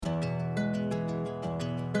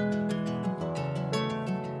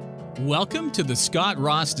Welcome to the Scott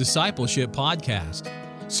Ross Discipleship Podcast.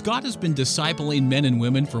 Scott has been discipling men and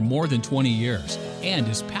women for more than 20 years and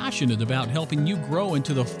is passionate about helping you grow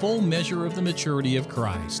into the full measure of the maturity of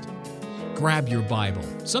Christ. Grab your Bible,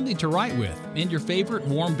 something to write with, and your favorite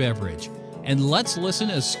warm beverage, and let's listen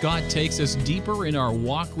as Scott takes us deeper in our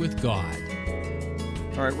walk with God.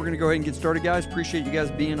 All right, we're going to go ahead and get started, guys. Appreciate you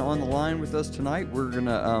guys being on the line with us tonight. We're going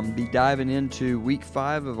to be diving into week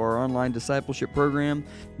 5 of our online discipleship program.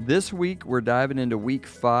 This week, we're diving into week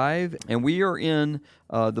 5, and we are in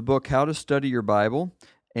the book, How to Study Your Bible,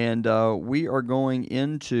 and we are going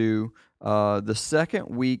into the second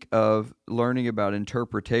week of learning about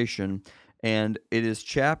interpretation, and it is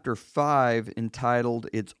chapter 5 entitled,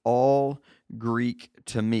 It's All Greek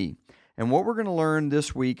to Me. And what we're going to learn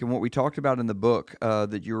this week, and what we talked about in the book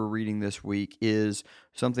that you were reading this week, is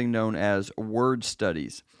something known as word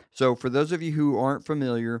studies. So for those of you who aren't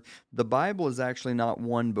familiar, the Bible is actually not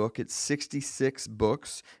one book. It's 66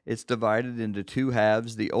 books. It's divided into two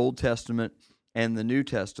halves, the Old Testament and the New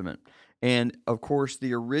Testament. And, of course,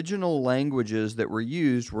 the original languages that were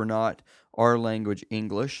used were not our language,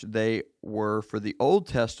 English. They were, for the Old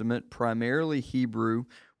Testament, primarily Hebrew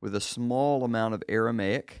with a small amount of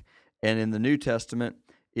Aramaic. And in the New Testament,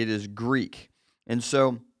 it is Greek. And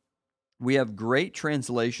so we have great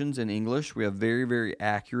translations in English. We have very, very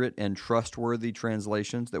accurate and trustworthy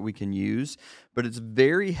translations that we can use. But it's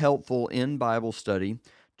very helpful in Bible study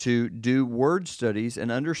to do word studies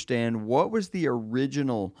and understand what was the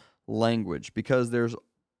original language, because there's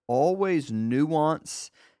always nuance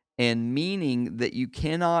and meaning that you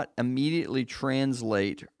cannot immediately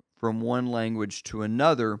translate from one language to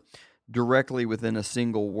another directly within a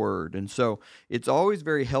single word. And so it's always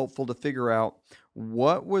very helpful to figure out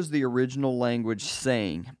what was the original language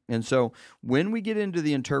saying. And so when we get into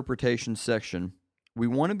the interpretation section, we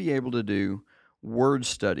want to be able to do word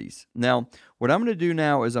studies. Now, what I'm going to do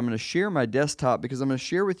now is I'm going to share my desktop, because I'm going to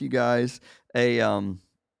share with you guys an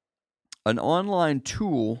online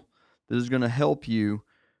tool that is going to help you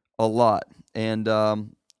a lot. And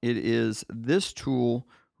it is this tool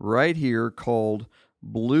right here called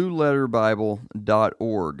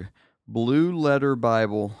blueletterbible.org,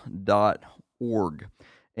 blueletterbible.org.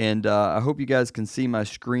 And I hope you guys can see my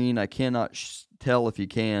screen. I cannot tell if you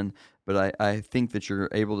can, but I think that you're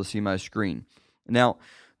able to see my screen. Now,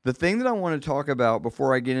 the thing that I want to talk about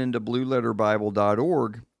before I get into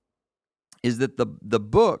blueletterbible.org is that the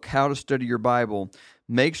book, How to Study Your Bible,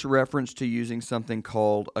 makes reference to using something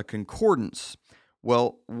called a concordance.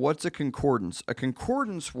 Well, what's a concordance? A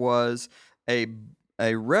concordance was a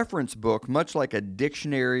reference book, much like a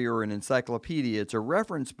dictionary or an encyclopedia. It's a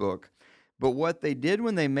reference book. But what they did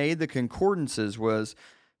when they made the concordances was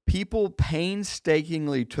people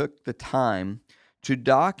painstakingly took the time to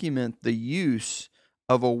document the use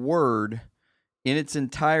of a word in its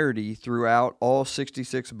entirety throughout all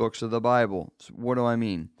 66 books of the Bible. So what do I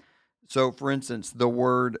mean? So, for instance, the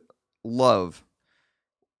word love.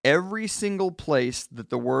 Every single place that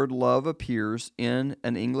the word love appears in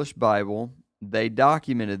an English Bible, they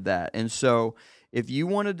documented that. And so if you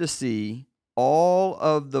wanted to see all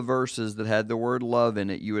of the verses that had the word love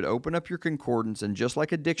in it, you would open up your concordance, and just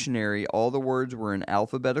like a dictionary, all the words were in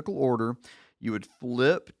alphabetical order. You would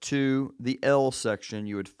flip to the L section,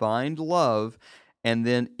 you would find love, and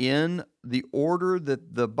then in the order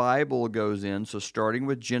that the Bible goes in, so starting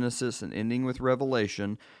with Genesis and ending with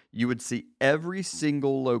Revelation, you would see every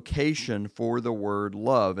single location for the word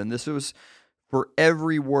love. And this was for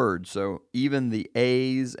every word. So even the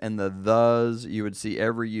A's and the thes, you would see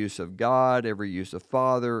every use of God, every use of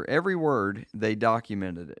Father, every word, they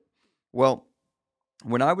documented it. Well,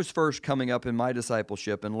 when I was first coming up in my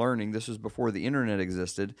discipleship and learning, this was before the internet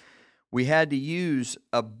existed, we had to use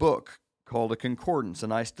a book called a concordance,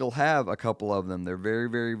 and I still have a couple of them. They're very,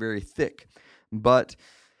 very, very thick. But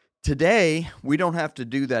today, we don't have to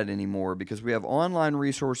do that anymore, because we have online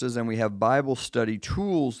resources and we have Bible study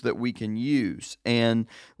tools that we can use. And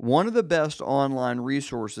one of the best online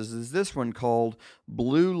resources is this one called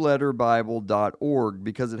blueletterbible.org,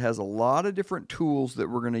 because it has a lot of different tools that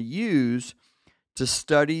we're going to use to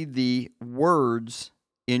study the words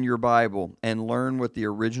in your Bible and learn what the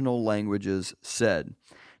original languages said.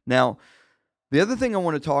 Now, the other thing I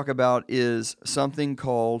want to talk about is something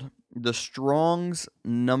called the Strong's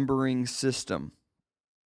numbering system.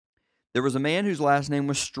 There was a man whose last name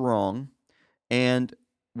was Strong, and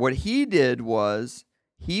what he did was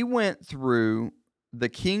he went through the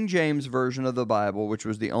King James Version of the Bible, which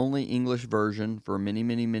was the only English version for many,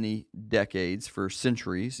 many, many decades, for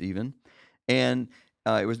centuries even, and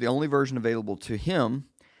it was the only version available to him,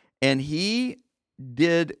 and he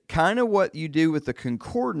did kind of what you do with the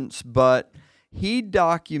concordance, but he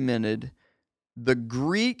documented the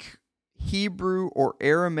Greek, Hebrew, or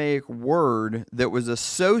Aramaic word that was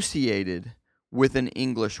associated with an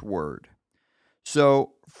English word.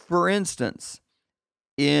 So, for instance,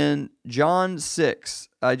 in John 6,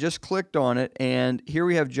 I just clicked on it, and here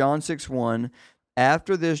we have John 6:1.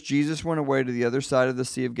 After this, Jesus went away to the other side of the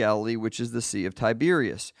Sea of Galilee, which is the Sea of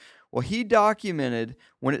Tiberias. Well, he documented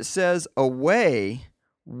when it says away,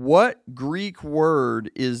 what Greek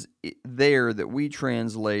word is there that we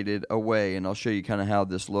translated away. And I'll show you kind of how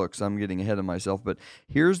this looks. I'm getting ahead of myself, but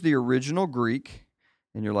here's the original Greek.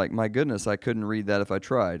 And you're like, my goodness, I couldn't read that if I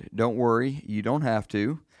tried. Don't worry, you don't have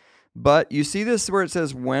to. But you see this where it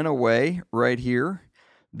says went away right here?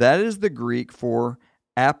 That is the Greek for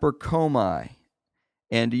aperkomai.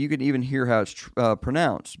 And you can even hear how it's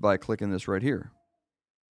pronounced by clicking this right here.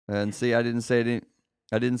 And see, I didn't say it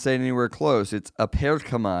anywhere close. It's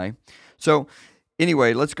aperkomai. So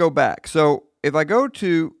anyway, let's go back. So if I go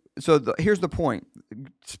to, here's the point.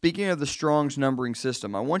 Speaking of the Strong's numbering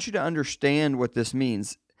system, I want you to understand what this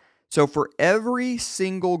means. So for every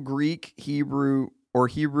single Greek, Hebrew, or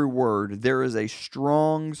Hebrew word, there is a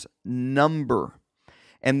Strong's number.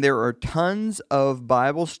 And there are tons of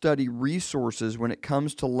Bible study resources when it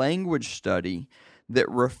comes to language study that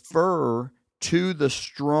refer to the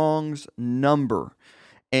Strong's number.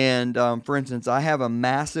 And for instance, I have a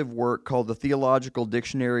massive work called the Theological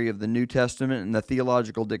Dictionary of the New Testament and the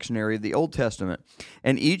Theological Dictionary of the Old Testament.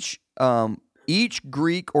 And each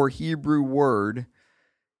Greek or Hebrew word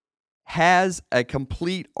has a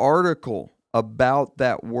complete article about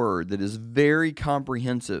that word that is very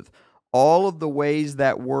comprehensive. All of the ways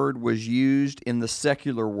that word was used in the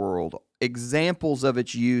secular world, examples of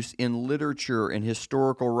its use in literature and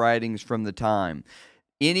historical writings from the time,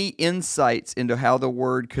 any insights into how the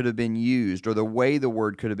word could have been used or the way the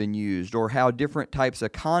word could have been used or how different types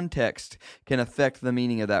of context can affect the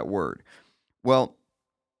meaning of that word. Well,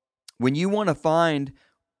 when you want to find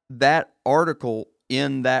that article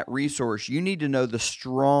in that resource, you need to know the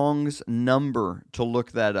Strong's number to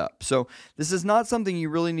look that up. So this is not something you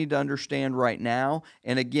really need to understand right now.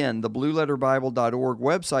 And again, the blueletterbible.org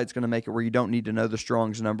website is going to make it where you don't need to know the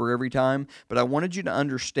Strong's number every time. But I wanted you to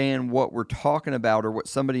understand what we're talking about or what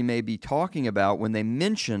somebody may be talking about when they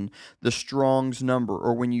mention the Strong's number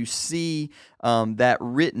or when you see that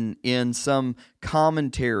written in some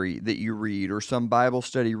commentary that you read or some Bible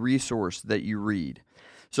study resource that you read.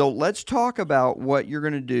 So let's talk about what you're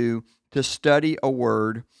going to do to study a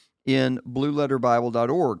word in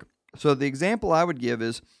blueletterbible.org. So the example I would give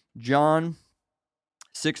is John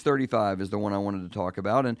 6:35 is the one I wanted to talk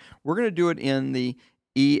about, and we're going to do it in the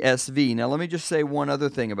ESV. Now let me just say one other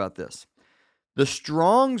thing about this. The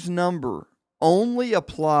Strong's number only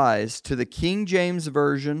applies to the King James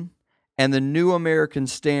Version and the New American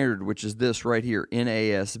Standard, which is this right here,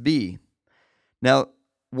 NASB. Now,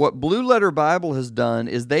 what Blue Letter Bible has done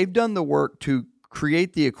is they've done the work to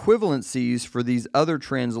create the equivalencies for these other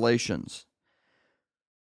translations.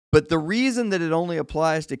 But the reason that it only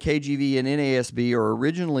applies to KJV and NASB, or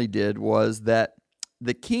originally did, was that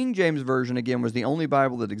the King James Version, again, was the only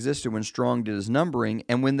Bible that existed when Strong did his numbering.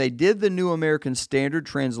 And when they did the New American Standard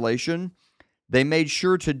translation, they made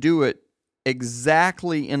sure to do it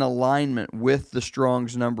exactly in alignment with the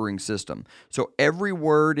Strong's numbering system. So every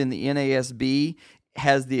word in the NASB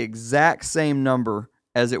has the exact same number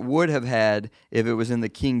as it would have had if it was in the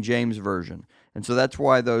King James Version. And so that's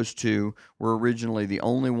why those two were originally the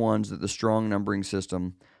only ones that the Strong numbering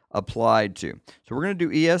system applied to. So we're going to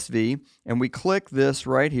do ESV, and we click this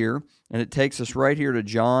right here, and it takes us right here to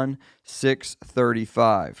John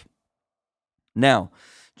 6:35. Now,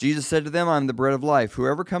 Jesus said to them, I am the bread of life.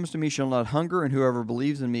 Whoever comes to me shall not hunger, and whoever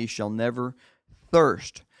believes in me shall never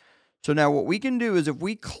thirst. So now what we can do is if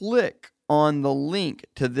we click on the link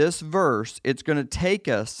to this verse, it's going to take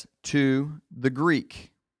us to the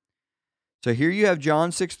Greek. So here you have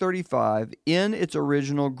John 6:35 in its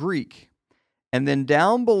original Greek. And then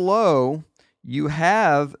down below, you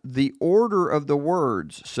have the order of the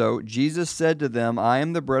words. So Jesus said to them, I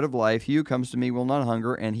am the bread of life. He who comes to me will not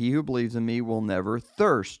hunger, and he who believes in me will never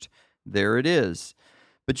thirst. There it is.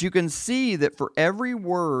 But you can see that for every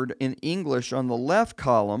word in English on the left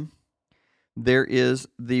column, there is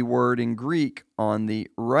the word in Greek on the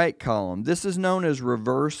right column. This is known as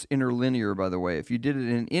reverse interlinear, by the way. If you did it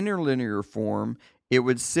in interlinear form, it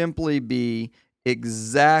would simply be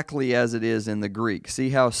exactly as it is in the Greek. See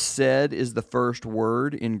how said is the first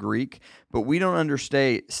word in Greek? But we don't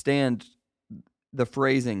understand the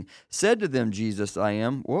phrasing, said to them, Jesus, I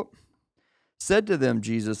am. said to them,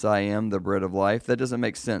 Jesus, I am the bread of life. That doesn't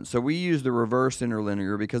make sense. So we use the reverse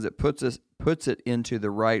interlinear because it puts it into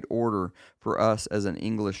the right order for us as an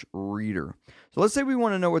English reader. So let's say we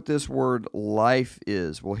want to know what this word life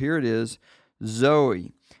is. Well, here it is,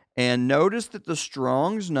 Zoe. And notice that the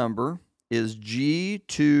Strong's number is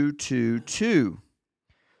G222.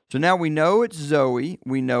 So now we know it's Zoe,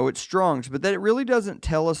 we know it's Strong's, but that it really doesn't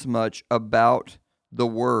tell us much about the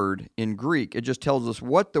word in Greek. It just tells us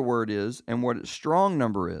what the word is and what its Strong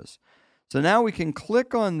number is. So now we can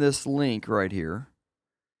click on this link right here,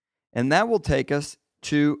 and that will take us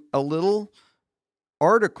to a little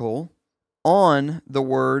article on the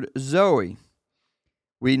word Zoe.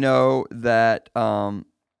 We know that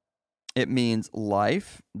it means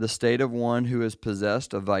life, the state of one who is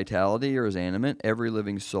possessed of vitality or is animate, every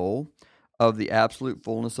living soul, of the absolute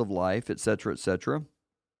fullness of life, etc., etc.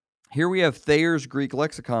 Here we have Thayer's Greek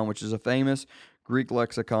lexicon, which is a famous Greek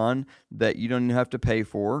lexicon that you don't even have to pay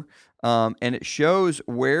for. And it shows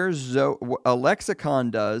where a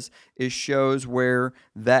lexicon does is shows where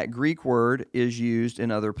that Greek word is used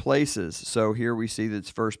in other places. So here we see that it's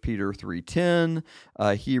 1 Peter 3:10,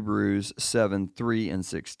 Hebrews 7:3 and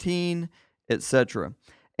 16, etc.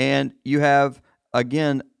 And you have,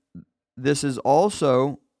 again, this is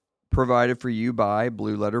also provided for you by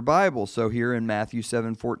Blue Letter Bible. So here in Matthew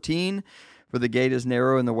 7:14, for the gate is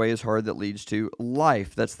narrow and the way is hard that leads to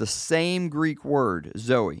life. That's the same Greek word,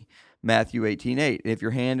 Zoe. Matthew 18:8. If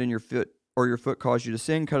your hand and your foot cause you to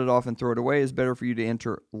sin, cut it off and throw it away. It's better for you to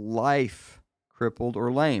enter life, crippled or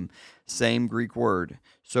lame. Same Greek word,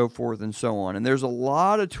 so forth and so on. And there's a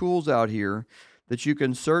lot of tools out here that you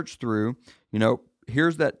can search through.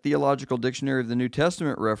 Here's that Theological Dictionary of the New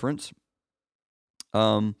Testament reference.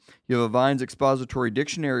 You have a Vine's Expository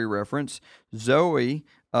Dictionary reference. Zoe,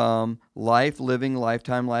 life, living,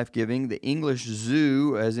 lifetime, life-giving. The English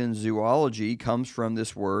zoo, as in zoology, comes from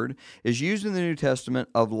this word, is used in the New Testament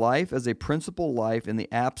of life as a principal life in the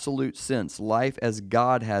absolute sense, life as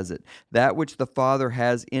God has it, that which the Father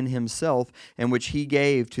has in himself and which he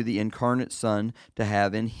gave to the incarnate Son to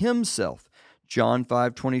have in himself. John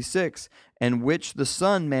 5:26, and which the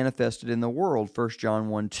Son manifested in the world, 1 John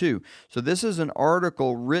 1:2. So this is an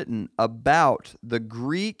article written about the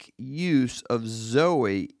Greek use of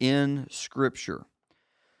Zoe in Scripture.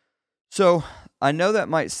 So I know that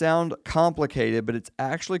might sound complicated, but it's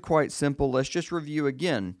actually quite simple. Let's just review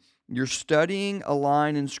again. You're studying a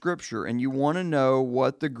line in Scripture, and you want to know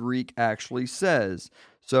what the Greek actually says.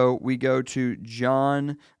 So we go to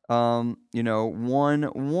John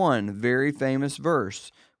 1:1, very famous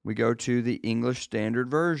verse. We go to the English Standard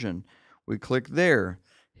Version. We click there.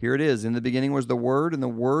 Here it is. In the beginning was the Word, and the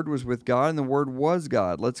Word was with God, and the Word was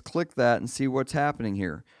God. Let's click that and see what's happening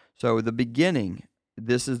here. So the beginning,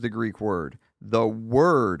 this is the Greek word. The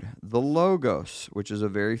Word, the Logos, which is a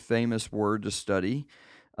very famous word to study.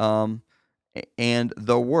 And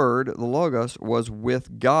the Word, the Logos, was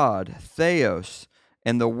with God, Theos.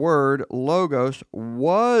 And the word Logos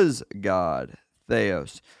was God,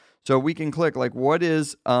 Theos. So we can click, what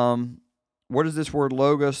does this word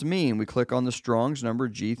Logos mean? We click on the Strong's number,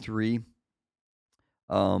 G3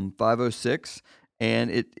 506,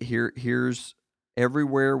 and here's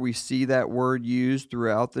everywhere we see that word used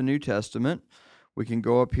throughout the New Testament. We can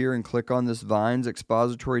go up here and click on this Vine's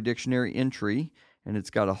Expository Dictionary entry, and it's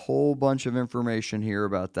got a whole bunch of information here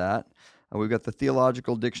about that. We've got the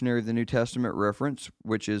Theological Dictionary of the New Testament reference,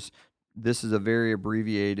 this is a very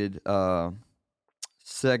abbreviated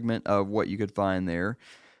segment of what you could find there.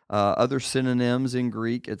 Other synonyms in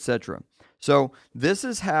Greek, etc. So this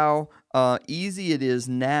is how easy it is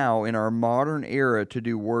now in our modern era to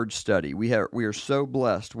do word study. We are so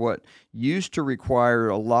blessed. What used to require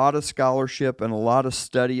a lot of scholarship and a lot of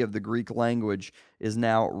study of the Greek language is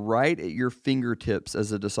now right at your fingertips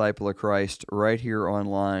as a disciple of Christ, right here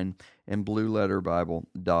online in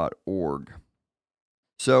blueletterbible.org.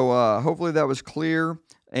 So hopefully that was clear,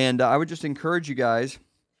 and I would just encourage you guys,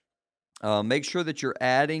 make sure that you're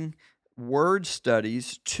adding word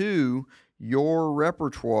studies to your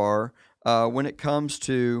repertoire when it comes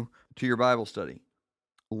to your Bible study.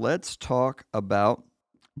 Let's talk about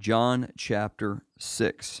John chapter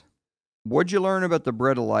 6. What'd you learn about the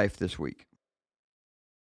bread of life this week?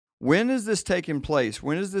 When is this taking place?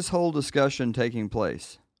 When is this whole discussion taking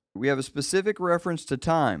place? We have a specific reference to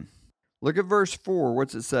time. Look at verse 4.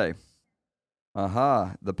 What's it say?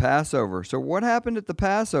 The Passover. So what happened at the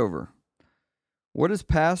Passover? What is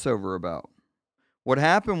Passover about? What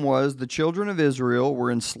happened was the children of Israel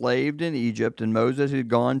were enslaved in Egypt, and Moses had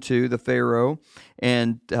gone to the Pharaoh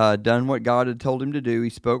and done what God had told him to do.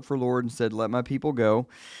 He spoke for the Lord and said, "Let my people go."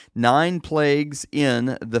 9 plagues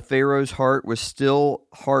in, the Pharaoh's heart was still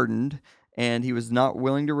hardened, and he was not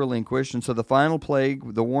willing to relinquish. And so the final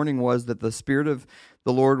plague, the warning was that the Spirit of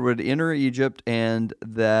the Lord would enter Egypt, and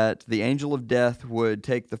that the angel of death would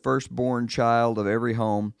take the firstborn child of every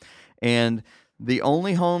home. And the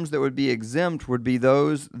only homes that would be exempt would be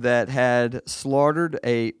those that had slaughtered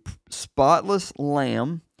a spotless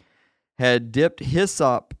lamb, had dipped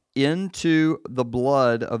hyssop into the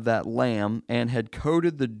blood of that lamb, and had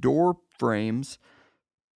coated the door frames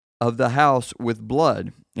of the house with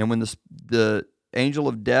blood. And when the angel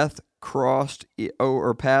of death crossed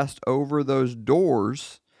or passed over those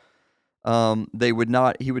doors, he would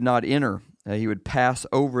not enter. He would pass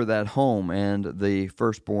over that home, and the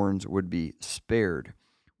firstborns would be spared.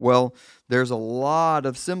 Well, there's a lot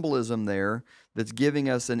of symbolism there that's giving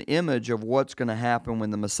us an image of what's going to happen when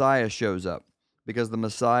the Messiah shows up, because the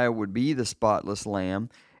Messiah would be the spotless lamb,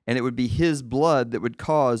 and it would be his blood that would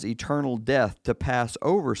cause eternal death to pass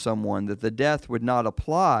over someone, that the death would not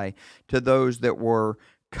apply to those that were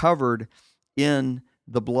covered in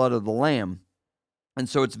the blood of the lamb. And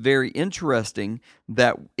so it's very interesting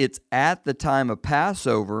that it's at the time of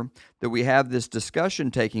Passover that we have this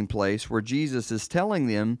discussion taking place where Jesus is telling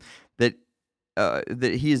them that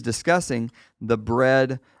he is discussing the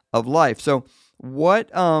bread of life. So what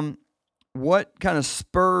kind of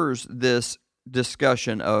spurs this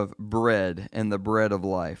discussion of bread and the bread of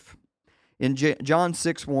life? In John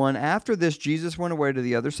 6:1, after this, Jesus went away to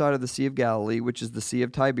the other side of the Sea of Galilee, which is the Sea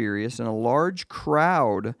of Tiberias, and a large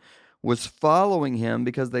crowd was following him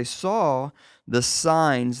because they saw the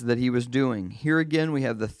signs that he was doing. Here again, we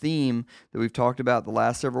have the theme that we've talked about the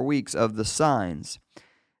last several weeks of the signs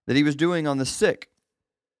that he was doing on the sick.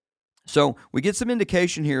 So we get some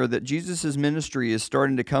indication here that Jesus' ministry is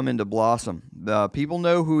starting to come into blossom. People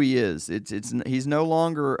know who he is. He's no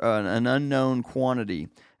longer an unknown quantity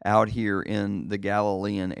out here in the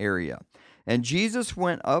Galilean area. And Jesus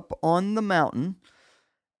went up on the mountain.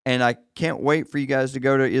 And I can't wait for you guys to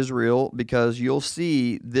go to Israel, because you'll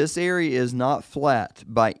see this area is not flat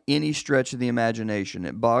by any stretch of the imagination.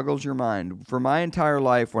 It boggles your mind. For my entire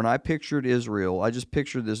life, when I pictured Israel, I just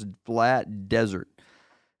pictured this flat desert.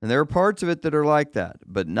 And there are parts of it that are like that,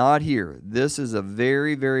 but not here. This is a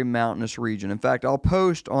very, very mountainous region. In fact, I'll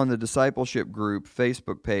post on the Discipleship group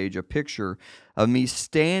Facebook page a picture of me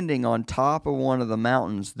standing on top of one of the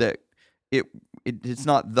mountains that it's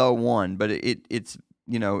not the one, but it's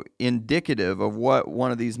indicative of what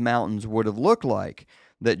one of these mountains would have looked like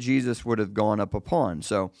that Jesus would have gone up upon.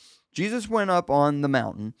 So Jesus went up on the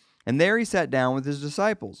mountain, and there he sat down with his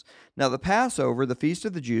disciples. Now the Passover, the feast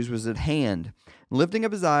of the Jews, was at hand. Lifting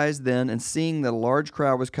up his eyes then, and seeing that a large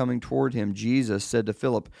crowd was coming toward him, Jesus said to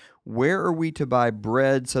Philip, "Where are we to buy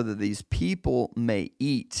bread so that these people may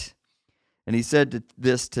eat?" And he said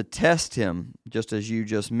this to test him, just as you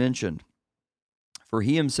just mentioned, for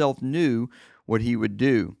he himself knew what he would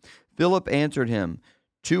do. Philip answered him,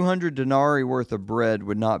 200 denarii worth of bread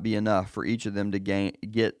would not be enough for each of them to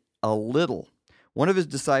get a little. One of his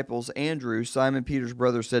disciples, Andrew, Simon Peter's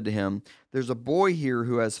brother, said to him, "There's a boy here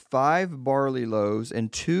who has 5 barley loaves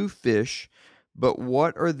and 2 fish, but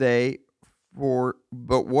what are they for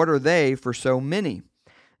so many?"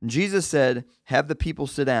 And Jesus said, "Have the people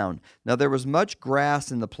sit down." Now there was much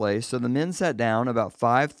grass in the place, so the men sat down, about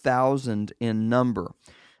 5,000 in number.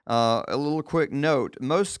 A little quick note.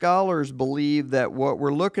 Most scholars believe that what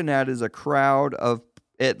we're looking at is a crowd of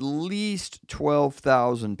at least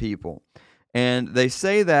 12,000 people. And they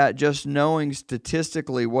say that just knowing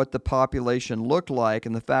statistically what the population looked like,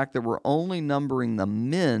 and the fact that we're only numbering the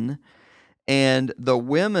men, and the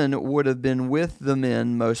women would have been with the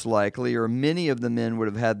men most likely, or many of the men would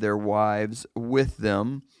have had their wives with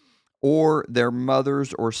them, or their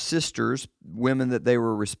mothers or sisters, women that they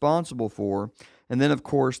were responsible for. And then, of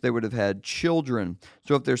course, they would have had children.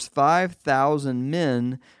 So if there's 5,000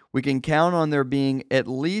 men, we can count on there being at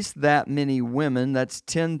least that many women. That's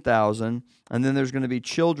 10,000. And then there's going to be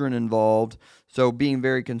children involved. So being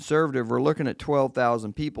very conservative, we're looking at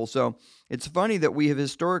 12,000 people. So it's funny that we have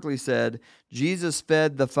historically said Jesus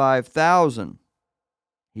fed the 5,000.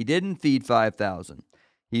 He didn't feed 5,000.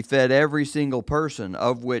 He fed every single person,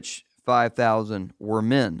 of which 5,000 were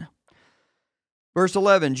men. Verse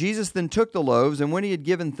 11, Jesus then took the loaves, and when he had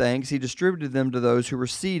given thanks, he distributed them to those who were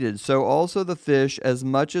seated. So also the fish, as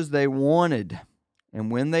much as they wanted.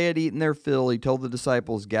 And when they had eaten their fill, he told the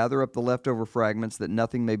disciples, "Gather up the leftover fragments, that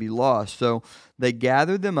nothing may be lost." So they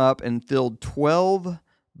gathered them up and filled 12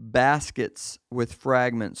 baskets with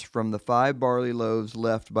fragments from the 5 barley loaves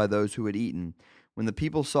left by those who had eaten. When the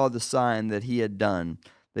people saw the sign that he had done,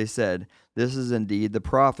 they said, "This is indeed the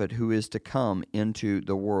prophet who is to come into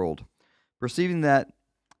the world." Perceiving that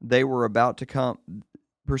they were about to come,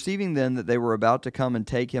 Perceiving then that they were about to come and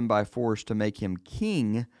take him by force to make him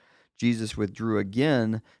king, Jesus withdrew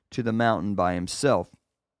again to the mountain by himself.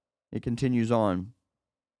 It continues on,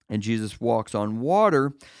 and Jesus walks on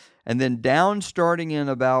water. And then down starting in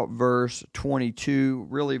about verse 22,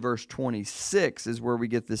 really verse 26 is where we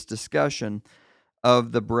get this discussion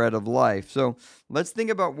of the bread of life. So let's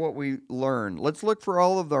think about what we learn. Let's look for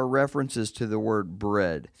all of our references to the word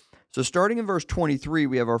bread. So starting in verse 23,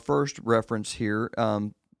 we have our first reference here,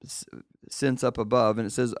 since up above, and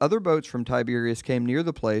it says, "Other boats from Tiberias came near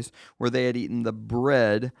the place where they had eaten the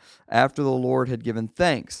bread after the Lord had given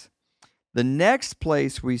thanks." The next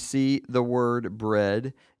place we see the word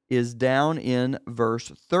bread is down in verse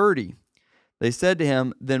 30. They said to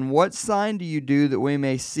him, "Then what sign do you do that we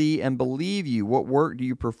may see and believe you? What work do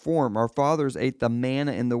you perform? Our fathers ate the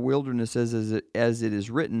manna in the wilderness, as it is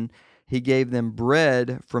written, he gave them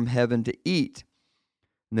bread from heaven to eat."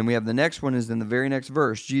 And then we have the next one is in the very next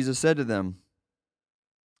verse. Jesus said to them,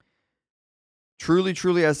 "Truly,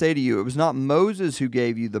 truly, I say to you, it was not Moses who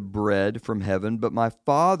gave you the bread from heaven, but my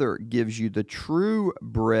Father gives you the true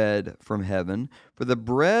bread from heaven. For the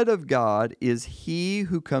bread of God is he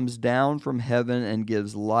who comes down from heaven and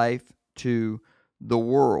gives life to the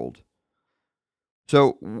world."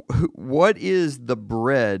 So, what is the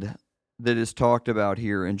bread that is talked about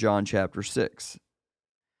here in John chapter 6?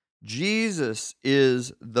 Jesus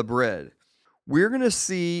is the bread. We're going to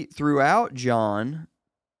see throughout John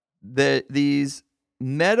that these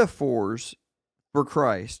metaphors for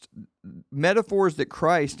Christ, metaphors that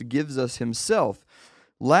Christ gives us himself.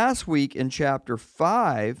 Last week in chapter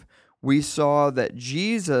 5, we saw that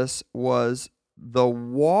Jesus was the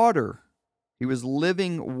water. He was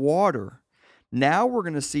living water. Now we're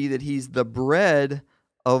going to see that he's the bread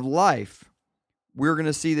of life. We're going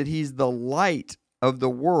to see that he's the light of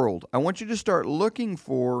the world. I want you to start looking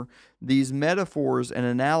for these metaphors and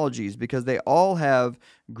analogies because they all have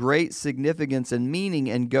great significance and meaning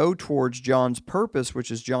and go towards John's purpose,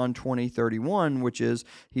 which is John 20:31, which is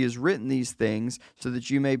he has written these things so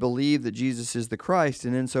that you may believe that Jesus is the Christ,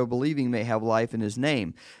 and in so believing may have life in his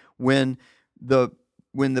name. When the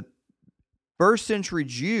first century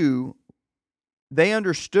Jew, they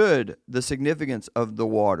understood the significance of the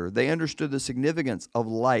water. They understood the significance of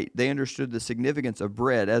light. They understood the significance of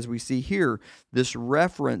bread. As we see here, this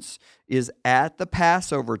reference is at the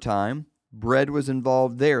Passover time. Bread was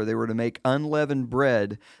involved there. They were to make unleavened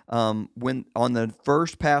bread when on the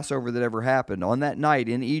first Passover that ever happened. On that night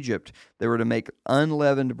in Egypt, they were to make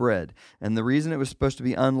unleavened bread. And the reason it was supposed to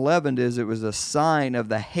be unleavened is it was a sign of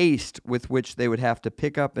the haste with which they would have to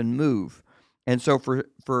pick up and move. And so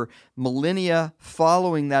for millennia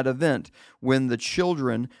following that event, when the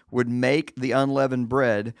children would make the unleavened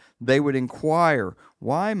bread, they would inquire,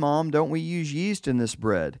 "Why, Mom, don't we use yeast in this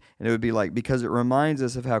bread?" And it would be like, because it reminds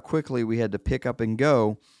us of how quickly we had to pick up and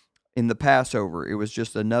go in the Passover. It was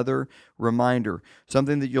just another reminder.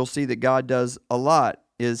 Something that you'll see that God does a lot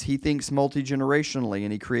is he thinks multi-generationally,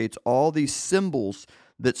 and he creates all these symbols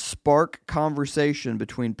that spark conversation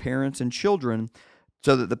between parents and children,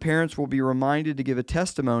 so that the parents will be reminded to give a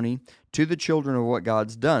testimony to the children of what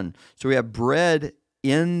God's done. So we have bread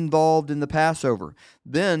involved in the Passover.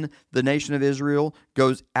 Then the nation of Israel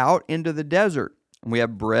goes out into the desert. And we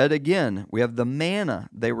have bread again. We have the manna.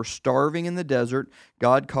 They were starving in the desert.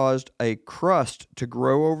 God caused a crust to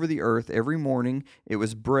grow over the earth every morning. It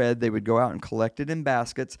was bread. They would go out and collect it in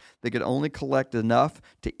baskets. They could only collect enough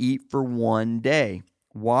to eat for one day.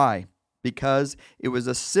 Why? Because it was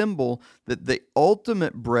a symbol that the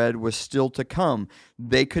ultimate bread was still to come.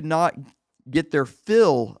 They could not get their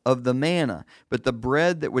fill of the manna, but the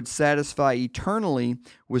bread that would satisfy eternally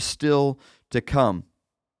was still to come.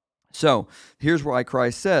 So here's why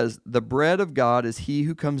Christ says, "The bread of God is he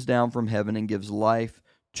who comes down from heaven and gives life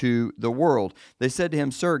to the world." They said to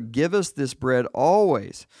him, "Sir, give us this bread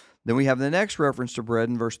always." Then we have the next reference to bread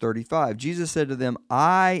in verse 35. Jesus said to them,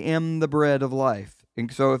 "I am the bread of life." And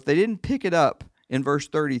so if they didn't pick it up in verse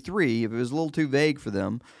 33, if it was a little too vague for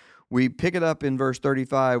them, we pick it up in verse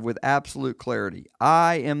 35 with absolute clarity.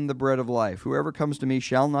 "I am the bread of life. Whoever comes to me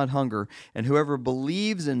shall not hunger, and whoever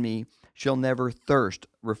believes in me shall never thirst,"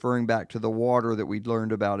 referring back to the water that we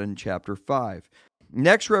learned about in chapter 5.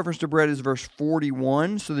 Next reference to bread is verse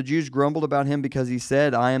 41. "So the Jews grumbled about him because he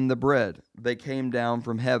said, 'I am the bread that came down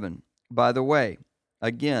from heaven.'" By the way,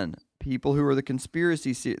 again, people who are the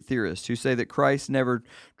conspiracy theorists who say that Christ never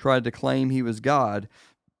tried to claim he was God,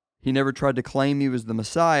 He never tried to claim he was the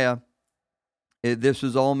Messiah. This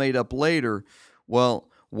was all made up later. Well,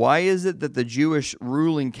 why is it that the Jewish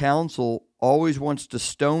ruling council always wants to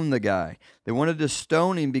stone the guy? They wanted to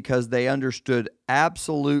stone him because they understood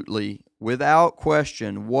absolutely, without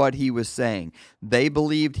question, what he was saying. They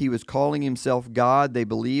believed he was calling himself God. They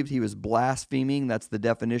believed he was blaspheming. That's the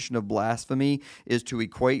definition of blasphemy, is to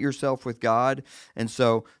equate yourself with God. And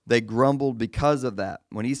so they grumbled because of that.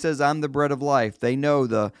 When he says, I'm the bread of life, they know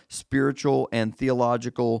the spiritual and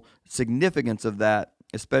theological significance of that,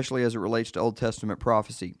 especially as it relates to Old Testament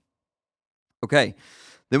prophecy. Okay,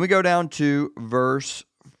 then we go down to verse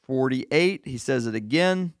 48. He says it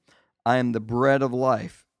again, I am the bread of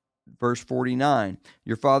life. Verse 49,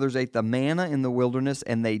 your fathers ate the manna in the wilderness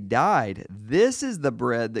and they died. This is the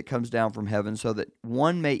bread that comes down from heaven so that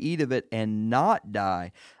one may eat of it and not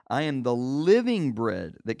die. I am the living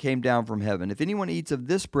bread that came down from heaven. If anyone eats of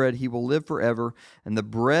this bread, he will live forever. And the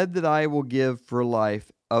bread that I will give for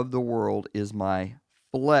life of the world is my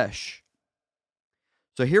flesh.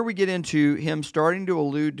 So here we get into him starting to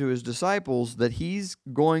allude to his disciples that he's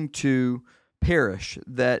going to perish,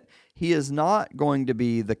 that he is not going to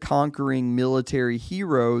be the conquering military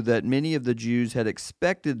hero that many of the Jews had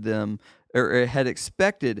expected in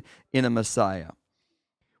a Messiah.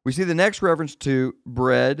 We see the next reference to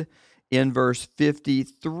bread in verse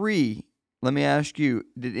 53. Let me ask you,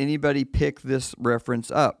 did anybody pick this reference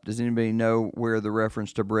up? Does anybody know where the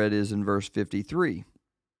reference to bread is in verse 53?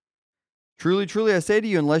 Truly, truly, I say to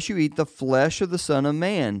you, unless you eat the flesh of the Son of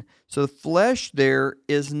Man. So flesh there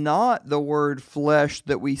is not the word flesh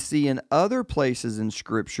that we see in other places in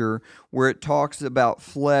Scripture where it talks about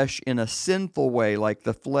flesh in a sinful way, like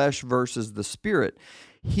the flesh versus the spirit.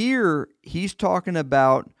 Here, he's talking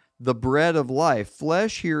about the bread of life.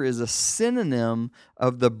 Flesh here is a synonym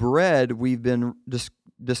of the bread we've been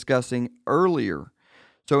discussing earlier.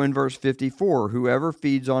 So in verse 54, whoever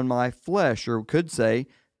feeds on my flesh, or could say,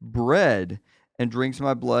 bread, and drinks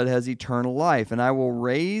my blood has eternal life, and I will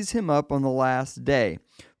raise him up on the last day.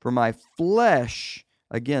 For my flesh,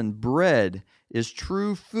 again, bread, is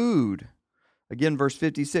true food. Again, verse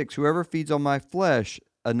 56, whoever feeds on my flesh,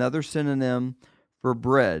 another synonym for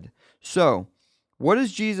bread. So, what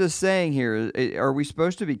is Jesus saying here? Are we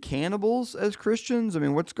supposed to be cannibals as Christians? I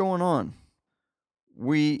mean, what's going on?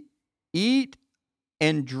 We eat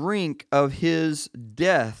and drink of his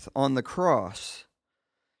death on the cross.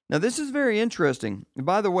 Now, this is very interesting.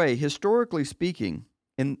 By the way, historically speaking,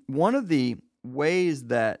 in one of the ways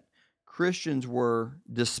that Christians were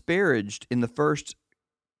disparaged in the first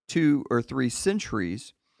 2 or 3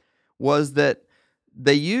 centuries was that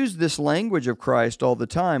they used this language of Christ all the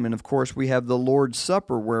time. And of course, we have the Lord's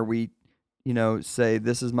Supper where we, say,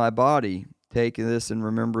 this is my body, take this in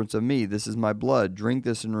remembrance of me. This is my blood, drink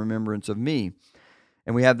this in remembrance of me.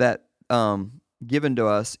 And we have that given to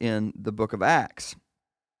us in the book of Acts.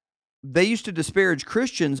 They used to disparage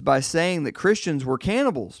Christians by saying that Christians were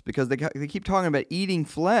cannibals because they keep talking about eating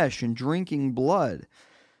flesh and drinking blood.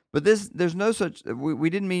 But there's no such, we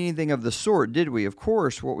didn't mean anything of the sort, did we? Of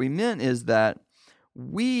course, what we meant is that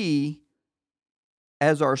we,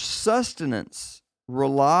 as our sustenance,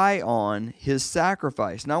 rely on his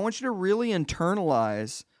sacrifice. Now, I want you to really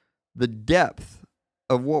internalize the depth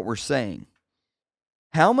of what we're saying.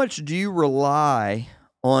 How much do you rely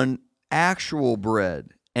on actual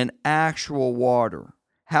bread and actual water?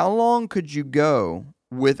 How long could you go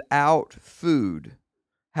without food?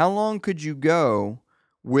 How long could you go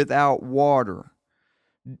without water?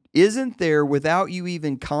 Isn't there, without you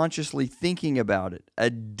even consciously thinking about it, a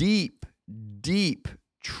deep, deep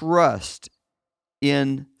trust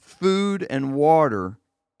in food and water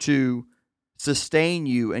to sustain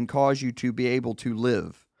you and cause you to be able to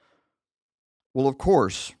live? Well, of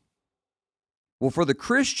course. Well, for the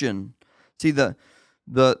Christian, see, the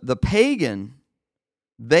pagan,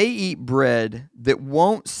 they eat bread that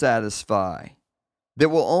won't satisfy, that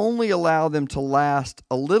will only allow them to last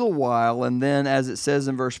a little while, and then, as it says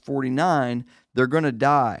in verse 49, they're going to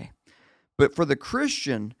die. But for the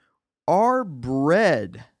Christian, our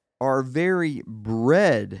bread, our very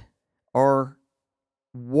bread, our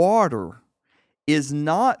water, is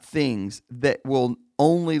not things that will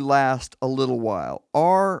only last a little while.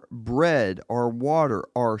 Our bread, our water,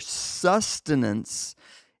 our sustenance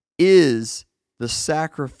is the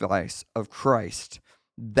sacrifice of Christ.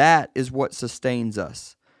 That is what sustains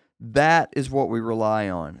us. That is what we rely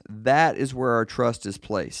on. That is where our trust is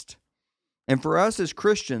placed. And for us as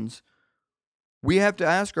Christians, we have to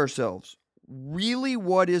ask ourselves, really,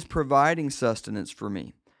 what is providing sustenance for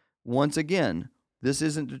me? Once again, This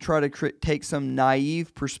isn't to try to take some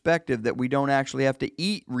naive perspective that we don't actually have to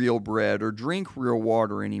eat real bread or drink real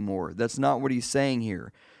water anymore. That's not what he's saying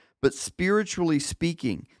here. But spiritually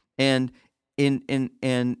speaking, and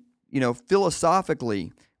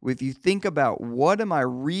philosophically, if you think about what am I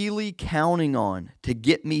really counting on to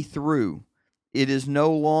get me through, it is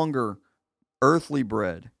no longer earthly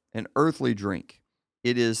bread and earthly drink.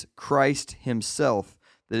 It is Christ himself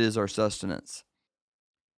that is our sustenance.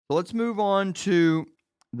 So let's move on to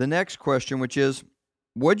the next question, which is,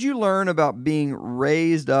 what'd you learn about being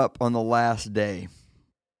raised up on the last day?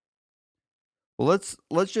 Well,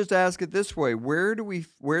 let's just ask it this way. Where do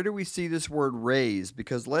we see this word raised?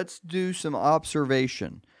 Because let's do some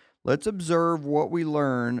observation. Let's observe what we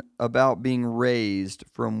learn about being raised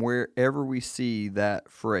from wherever we see that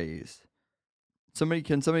phrase.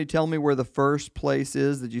 Can somebody tell me where the first place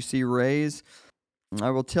is that you see raised? I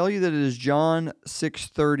will tell you that it is John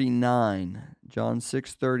 6:39. John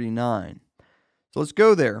 6:39. So let's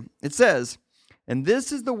go there. It says, "And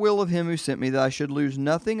this is the will of him who sent me, that I should lose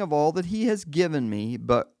nothing of all that he has given me,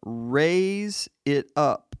 but raise it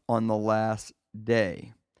up on the last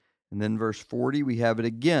day." And then verse 40, we have it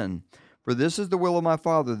again. "For this is the will of my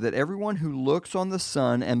Father, that everyone who looks on the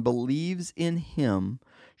Son and believes in him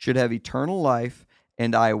should have eternal life,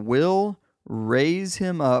 and I will raise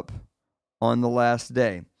him up on the last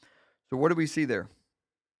day." So what do we see there?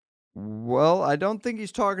 Well, I don't think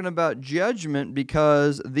he's talking about judgment,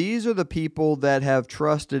 because these are the people that have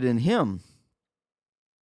trusted in him.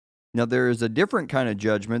 Now, there is a different kind of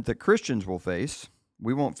judgment that Christians will face.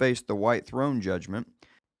 We won't face the white throne judgment.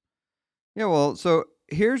 Yeah, well, so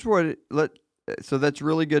here's so that's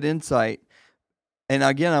really good insight. And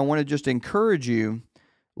again, I want to just encourage you,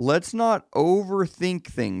 let's not overthink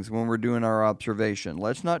things when we're doing our observation.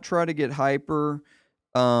 Let's not try to get hyper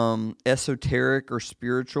esoteric or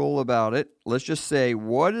spiritual about it. Let's just say,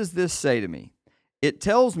 what does this say to me? It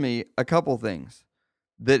tells me a couple things.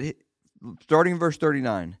 That starting in verse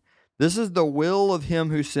 39, this is the will of him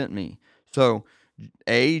who sent me. So,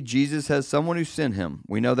 Jesus has someone who sent him.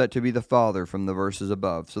 We know that to be the Father from the verses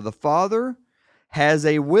above. So the Father has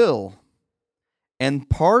a will, and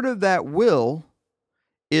part of that will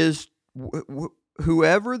is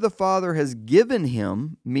whoever the Father has given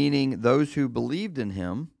him, meaning those who believed in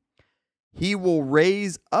him, he will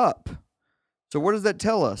raise up. So what does that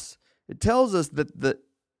tell us? It tells us that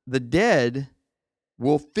the dead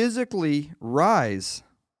will physically rise.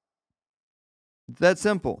 It's that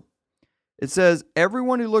simple. It says,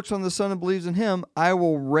 everyone who looks on the Son and believes in him, I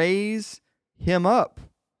will raise him up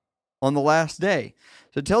on the last day.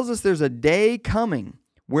 So it tells us there's a day coming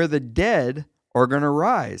where the dead are going to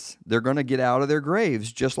rise. They're going to get out of their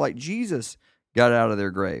graves, just like Jesus got out of their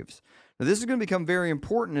graves. Now, this is going to become very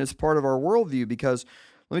important as part of our worldview, because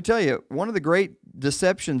let me tell you, one of the great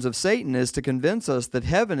deceptions of Satan is to convince us that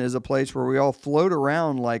heaven is a place where we all float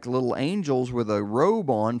around like little angels with a robe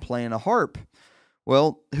on playing a harp.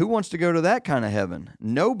 Well, who wants to go to that kind of heaven?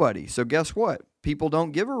 Nobody. So guess what? People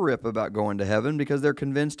don't give a rip about going to heaven because they're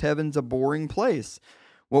convinced heaven's a boring place.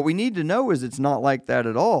 What we need to know is it's not like that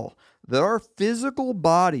at all. That our physical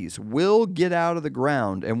bodies will get out of the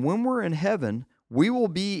ground, and when we're in heaven, we will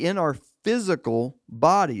be in our physical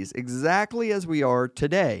bodies exactly as we are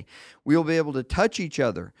today. We will be able to touch each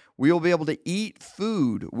other. We will be able to eat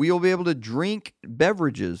food. We will be able to drink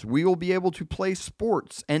beverages. We will be able to play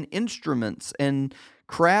sports and instruments and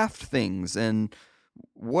craft things and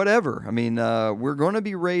whatever. I mean, we're going to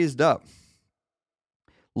be raised up.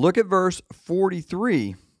 Look at verse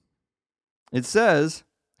 43. It says,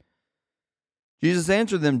 Jesus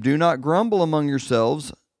answered them, "Do not grumble among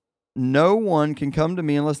yourselves. No one can come to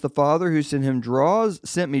me unless the Father who sent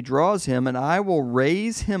me draws him, and I will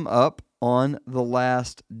raise him up on the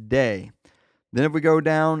last day." Then if we go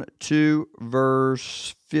down to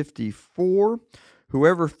verse 54,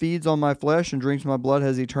 "Whoever feeds on my flesh and drinks my blood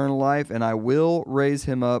has eternal life, and I will raise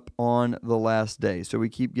him up on the last day." So we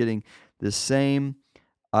keep getting the same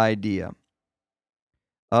idea.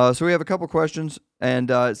 So we have a couple questions, and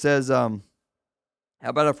it says, how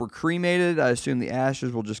about if we're cremated? I assume the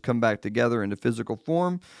ashes will just come back together into physical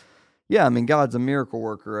form. Yeah, I mean, God's a miracle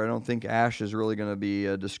worker. I don't think ash is really going to be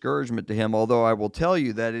a discouragement to him, although I will tell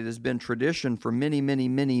you that it has been tradition for many, many,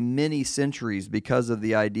 many, many centuries, because of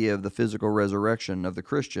the idea of the physical resurrection of the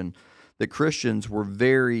Christian, that Christians were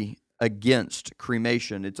very against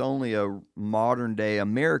cremation. It's only a modern day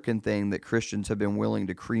American thing that Christians have been willing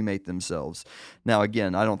to cremate themselves. Now,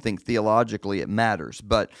 again, I don't think theologically it matters,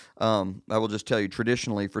 but I will just tell you,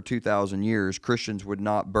 traditionally for 2,000 years, Christians would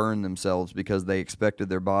not burn themselves because they expected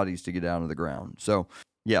their bodies to get out of the ground. So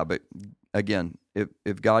Yeah, but again,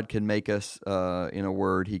 if God can make us in a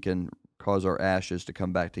word, he can cause our ashes to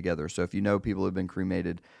come back together. So if you know people have been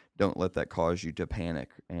cremated, don't let that cause you to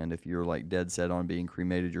panic. And if you're like dead set on being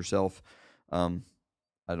cremated yourself,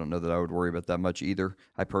 I don't know that I would worry about that much either.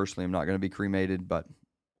 I personally am not going to be cremated, but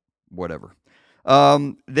whatever.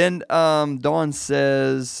 Then Dawn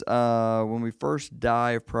says, when we first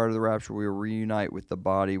die prior to the rapture, we will reunite with the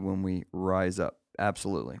body when we rise up.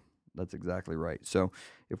 Absolutely. That's exactly right. So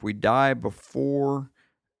if we die before,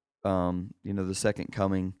 the second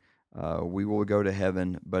coming, we will go to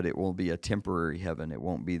heaven, but it will be a temporary heaven. It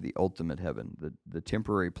won't be the ultimate heaven. The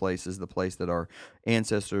temporary place is the place that our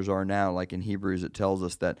ancestors are now. Like in Hebrews, it tells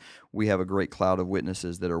us that we have a great cloud of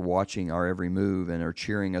witnesses that are watching our every move and are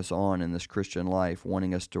cheering us on in this Christian life,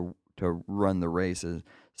 wanting us to run the race in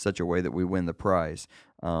such a way that we win the prize.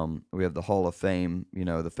 We have the Hall of Fame,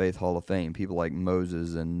 the Faith Hall of Fame, people like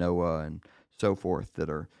Moses and Noah and so forth that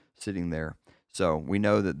are sitting there. So we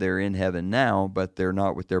know that they're in heaven now, but they're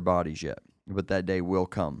not with their bodies yet. But that day will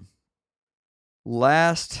come.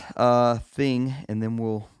 Last thing, and then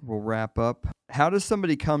we'll wrap up. How does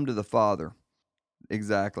somebody come to the Father?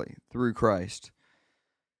 Exactly, through Christ.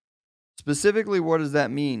 Specifically, what does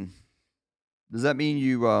that mean? Does that mean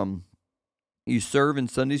you serve in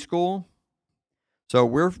Sunday school? So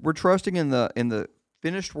we're trusting in the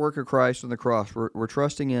finished work of Christ on the cross. We're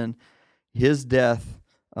trusting in his death.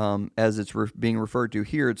 As it's being referred to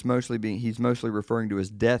here, he's mostly referring to his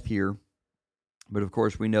death here, but of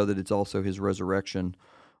course we know that it's also his resurrection.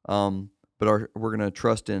 But we're going to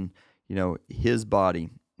trust in, his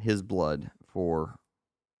body, his blood for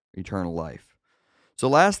eternal life. So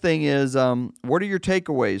last thing is, what are your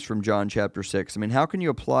takeaways from John chapter 6? I mean, how can you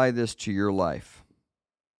apply this to your life?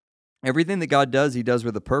 Everything that God does, he does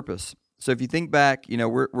with a purpose. So if you think back,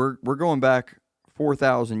 we're going back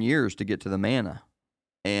 4,000 years to get to the manna.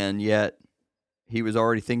 And yet, he was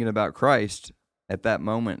already thinking about Christ at that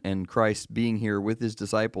moment, and Christ being here with his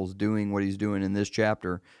disciples, doing what he's doing in this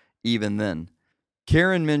chapter, even then.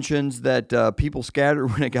 Karen mentions that people scattered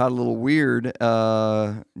when it got a little weird.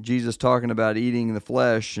 Jesus talking about eating the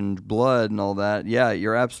flesh and blood and all that. Yeah,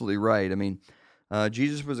 you're absolutely right. I mean,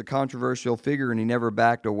 Jesus was a controversial figure, and he never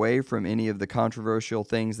backed away from any of the controversial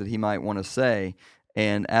things that he might want to say.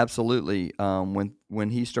 And absolutely, when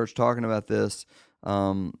he starts talking about this,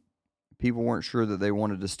 people weren't sure that they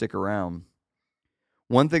wanted to stick around.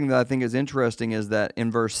 One thing that I think is interesting is that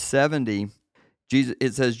in verse 70,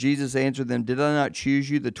 it says, Jesus answered them, "Did I not choose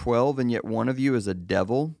you, the 12, and yet one of you is a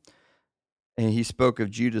devil?" And he spoke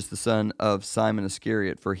of Judas, the son of Simon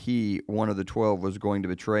Iscariot, for he, one of the 12, was going to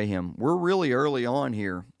betray him. We're really early on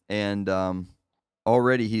here, and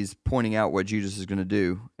already he's pointing out what Judas is going to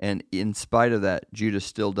do. And in spite of that, Judas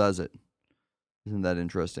still does it. Isn't that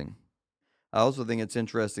interesting? I also think it's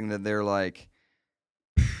interesting that they're like,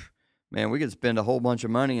 man, we could spend a whole bunch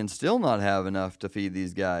of money and still not have enough to feed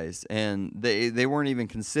these guys. And they weren't even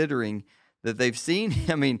considering that they've seen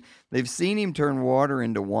him turn water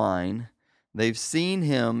into wine. They've seen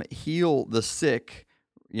him heal the sick.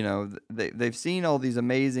 They've seen all these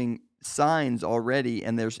amazing signs already,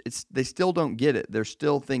 and they still don't get it. They're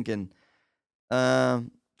still thinking,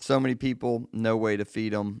 so many people, no way to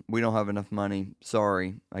feed them. We don't have enough money.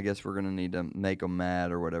 Sorry, I guess we're going to need to make them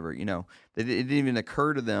mad or whatever. It didn't even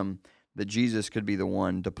occur to them that Jesus could be the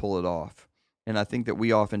one to pull it off. And I think that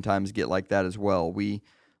we oftentimes get like that as well. We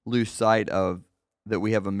lose sight of that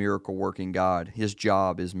we have a miracle-working God. His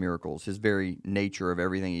job is miracles. His very nature of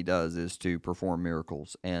everything he does is to perform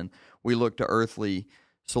miracles. And we look to earthly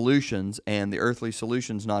solutions, and the earthly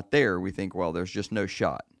solution's not there. We think, well, there's just no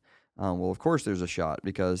shot. Well, of course there's a shot,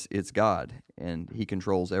 because it's God, and he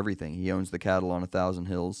controls everything. He owns the cattle on 1,000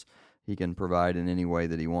 hills. He can provide in any way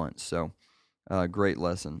that he wants. So, great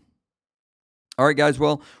lesson. All right, guys.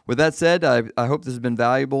 Well, with that said, I hope this has been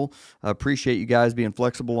valuable. I appreciate you guys being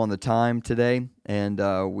flexible on the time today, and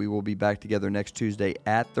we will be back together next Tuesday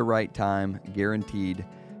at the right time, guaranteed,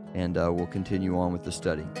 and we'll continue on with the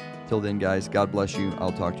study. Till then, guys, God bless you.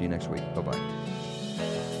 I'll talk to you next week. Bye-bye.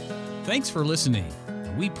 Thanks for listening.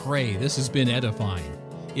 We pray this has been edifying.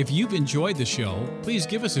 If you've enjoyed the show, please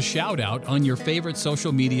give us a shout out on your favorite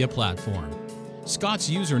social media platform. Scott's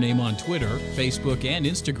username on Twitter, Facebook, and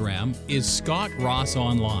Instagram is Scott Ross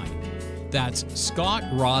Online. That's Scott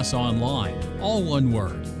Ross Online, all one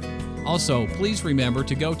word. Also, please remember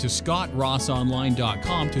to go to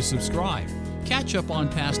scottrossonline.com to subscribe, catch up on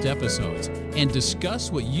past episodes, and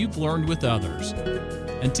discuss what you've learned with others.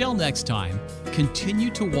 Until next time, continue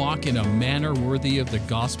to walk in a manner worthy of the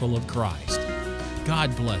gospel of Christ.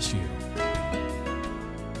 God bless you.